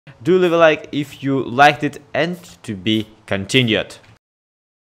Do leave a like if you liked it, and to be continued.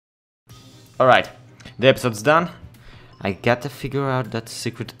 Alright, the episode's done. I gotta figure out that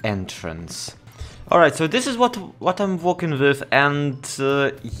secret entrance. Alright, so this is what I'm working with, and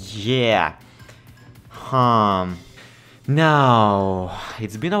yeah. Now,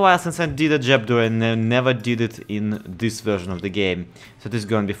 it's been a while since I did a job door, and I never did it in this version of the game. So this is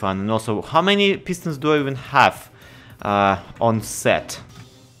gonna be fun. And also, how many pistons do I even have on set?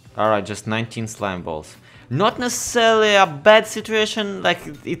 Alright, just 19 slime balls. Not necessarily a bad situation, like,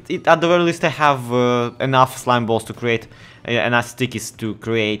 at the very least I have enough slime balls to create, enough stickies to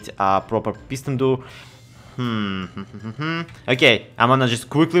create a proper piston door. Okay, I'm gonna just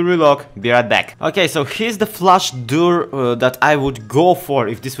quickly relog, be right back. Okay, so here's the flush door that I would go for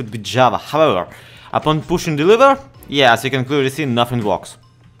if this would be Java. However, upon pushing deliver, yeah, as you can clearly see, nothing works.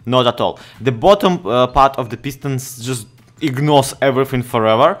 Not at all. The bottom part of the pistons just ignores everything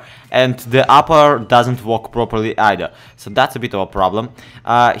forever, and the upper doesn't work properly either. So that's a bit of a problem.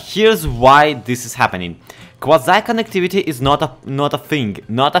 Here's why this is happening. Quasi connectivity is not a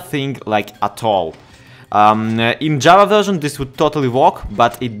thing like at all. In Java version this would totally work,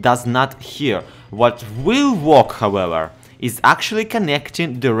 but it does not here. What will work, however, is actually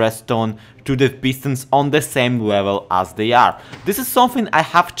connecting the redstone to the pistons on the same level as they are. This is something I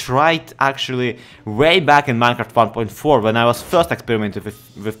have tried actually way back in Minecraft 1.4 when I was first experimenting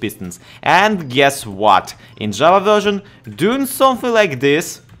with pistons. And guess what? In Java version, doing something like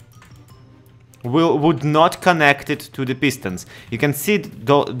this would not connect it to the pistons. You can see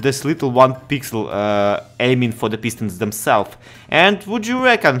this little 1 pixel aiming for the pistons themselves. And would you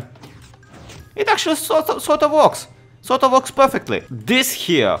reckon? It actually sort of works. Sort of works perfectly. This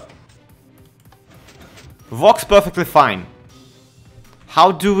here works perfectly fine.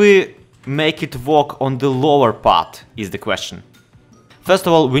 How do we make it work on the lower part is the question. First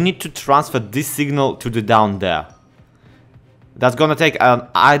of all, we need to transfer this signal to the down there. That's gonna take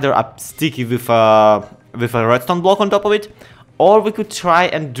either a sticky with a redstone block on top of it, or we could try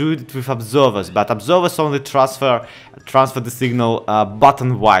and do it with observers, but observers only transfer the signal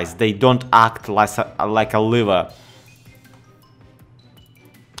button wise. They don't act like a lever.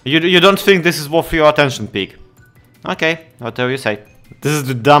 You don't think this is worth your attention, Pig? Okay, whatever you say. This is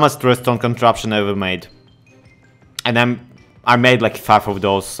the dumbest redstone contraption ever made. And I made like 5 of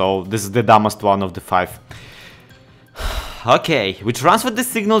those, so this is the dumbest one of the 5. Okay, we transferred the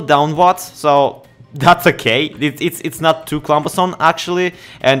signal downwards, so that's okay. It's not too cumbersome actually,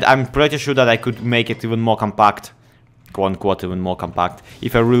 and I'm pretty sure that I could make it even more compact, quote unquote, even more compact,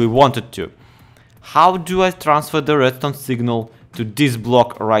 if I really wanted to. How do I transfer the redstone signal to this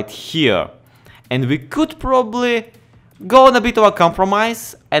block right here? And we could probably go on a bit of a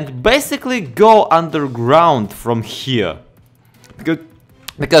compromise and basically go underground from here,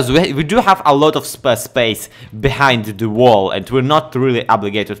 because we do have a lot of space behind the wall, and we're not really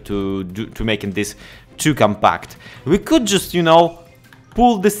obligated to making this too compact. We could just, you know,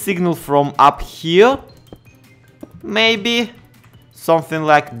 pull the signal from up here, maybe something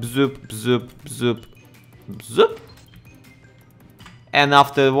like bzoop bzoop bzoop bzoop. And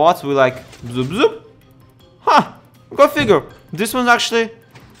afterwards we like zoop zoop. Huh, go figure. This one actually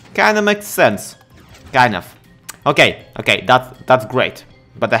kind of makes sense. Kind of. Okay, that's great.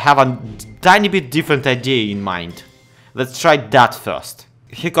 But I have a tiny bit different idea in mind. Let's try that first.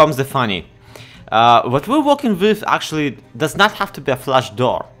 Here comes the funny. What we're working with actually does not have to be a flush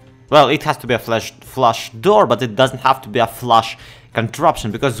door. Well, it has to be a flush door, but it doesn't have to be a flush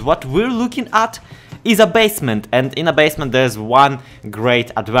contraption, because what we're looking at is a basement, and in a basement there's one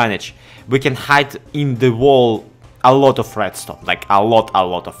great advantage. We can hide in the wall a lot of redstone, like a lot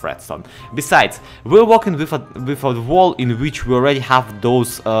of redstone. Besides, we're working with a wall in which we already have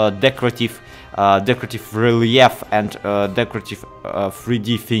those decorative relief and decorative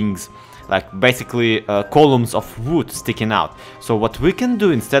 3D things, like basically columns of wood sticking out. So what we can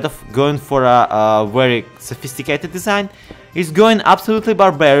do, instead of going for a very sophisticated design, is going absolutely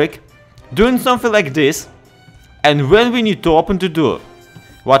barbaric, doing something like this. And when we need to open the door,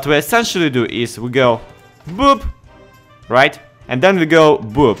 what we essentially do is we go boop, right? And then we go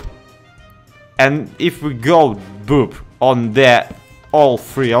boop. And if we go boop on all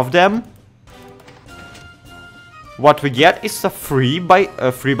 3 of them, what we get is a 3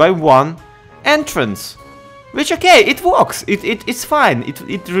 by 1 entrance. Which, okay, it works. It's fine.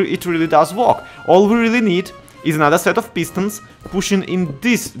 It really does work. All we really need is another set of pistons pushing in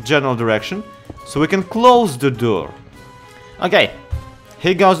this general direction, so we can close the door. Okay,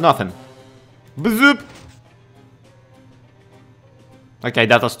 here goes nothing. Bzoop. Okay,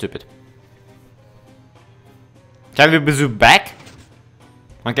 that was stupid. Can we bzoop back?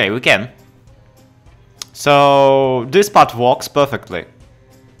 Okay, we can. So this part works perfectly.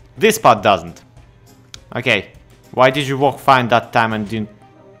 This part doesn't. Okay, why did you walk fine that time and didn't...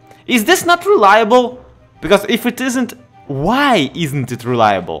 Is this not reliable? Because if it isn't, why isn't it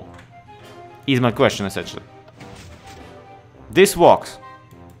reliable? Is my question essentially. This works.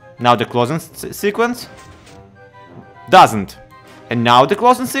 Now the closing sequence doesn't. And now the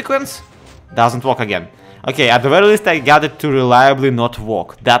closing sequence doesn't work again. Okay, at the very least I got it to reliably not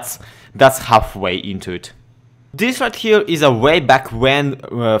work. That's halfway into it. This right here is a way back when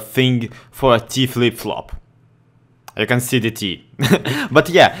thing for a T flip-flop. You can see the T. But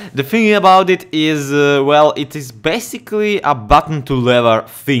yeah, the thing about it is, well, it is basically a button to lever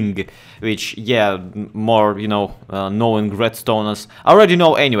thing. Which, yeah, more, you know, knowing redstoners already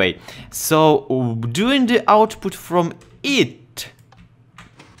know anyway. So, doing the output from it.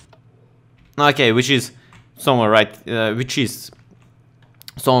 Okay, which is somewhere right,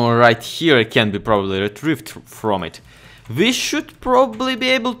 here can be probably retrieved from it. We should probably be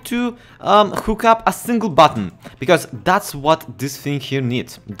able to hook up a single button, because that's what this thing here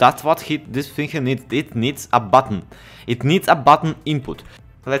needs. That's what this thing here needs. It needs a button. It needs a button input.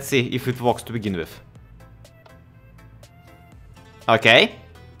 Let's see if it works to begin with. Okay.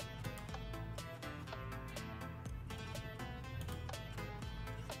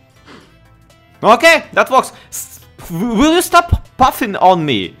 Okay, that works. Will you stop puffing on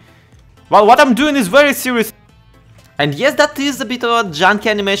me? Well, what I'm doing is very serious. And yes, that is a bit of a janky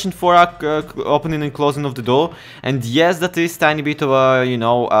animation for opening and closing of the door. And yes, that is tiny bit of a, you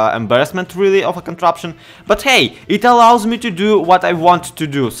know, embarrassment really of a contraption. But hey, it allows me to do what I want to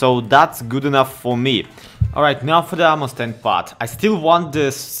do, so that's good enough for me. Alright, now for the ammo stand part. I still want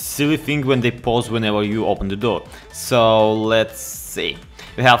this silly thing when they pause whenever you open the door. So let's see.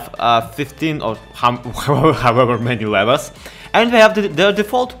 We have 15 or however many levers. And we have the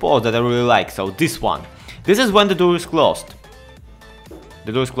default pause that I really like, so this one. This is when the door is closed.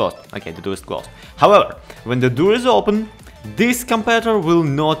 The door is closed. Okay, the door is closed. However, when the door is open, this comparator will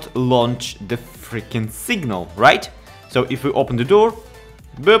not launch the freaking signal, right? So if we open the door,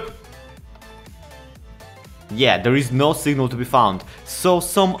 boop. Yeah, there is no signal to be found. So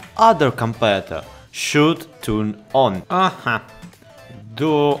some other comparator should turn on.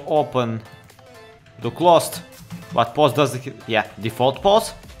 Door open. Door closed. What pause does it? Yeah, default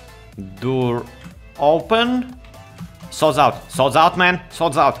pause. Door open. Swords out, man.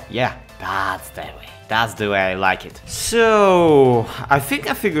 Swords out. Yeah, that's the way. That's the way I like it. So, I think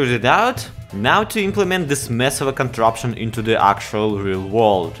I figured it out. Now to implement this mess of a contraption into the actual real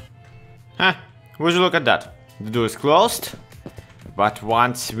world. Huh, would you look at that? The door is closed. But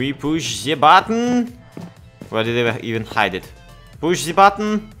once we push the button... Where did I even hide it? Push the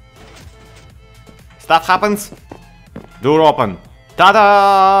button. Stuff happens. Door open.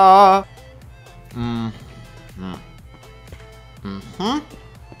 Ta-da! And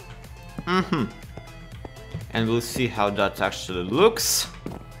we'll see how that actually looks.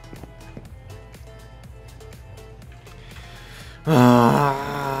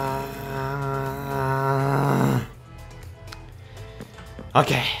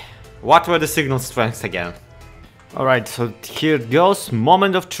 Okay, what were the signal strengths again? Alright, so here it goes,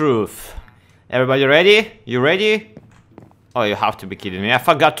 moment of truth. Everybody ready? You ready? Oh, you have to be kidding me, I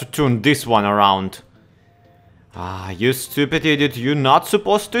forgot to turn this one around. Ah, you stupid idiot, you're not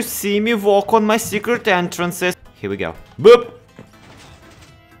supposed to see me walk on my secret entrances. Here we go. Boop!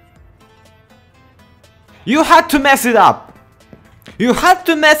 You had to mess it up! You had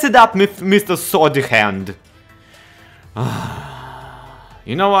to mess it up, Mr. Swordy Hand.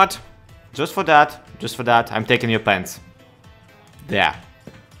 You know what? Just for that, I'm taking your pants. There.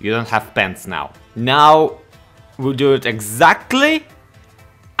 You don't have pants now. Now, we'll do it exactly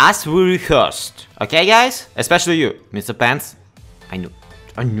as we rehearsed. Okay, guys? Especially you, Mr. Pants. I knew.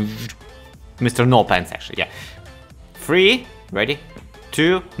 Mr. No Pants, actually, yeah. 3, ready?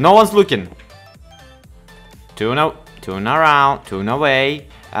 2, no one's looking. 2, no, turn around, turn away,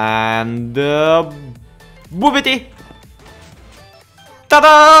 and boobity.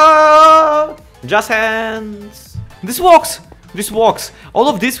 Ta-da! Just hands. This works. This works. All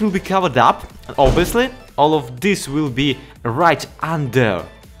of this will be covered up, obviously. All of this will be right under,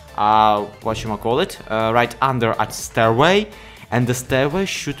 right under a stairway, and the stairway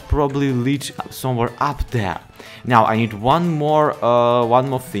should probably lead somewhere up there. Now I need one more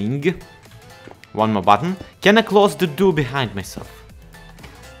thing, one more button. Can I close the door behind myself?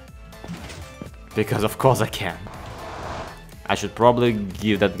 Because of course I can. I should probably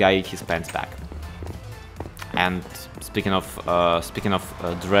give that guy his pants back. And speaking of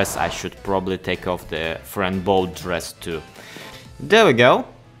dress, I should probably take off the friend boat dress too. There we go.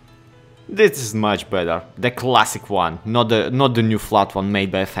 This is much better. The classic one, not the new flat one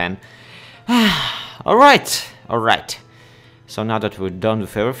made by a fan. Alright. So now that we're done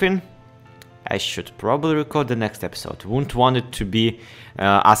with everything, I should probably record the next episode. Wouldn't want it to be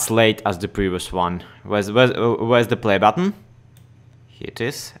as late as the previous one. Where's the play button? Here it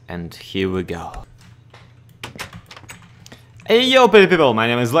is, and here we go. Hey yo, pretty people, my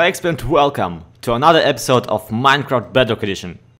name is Lex and welcome to another episode of Minecraft Bedrock Edition.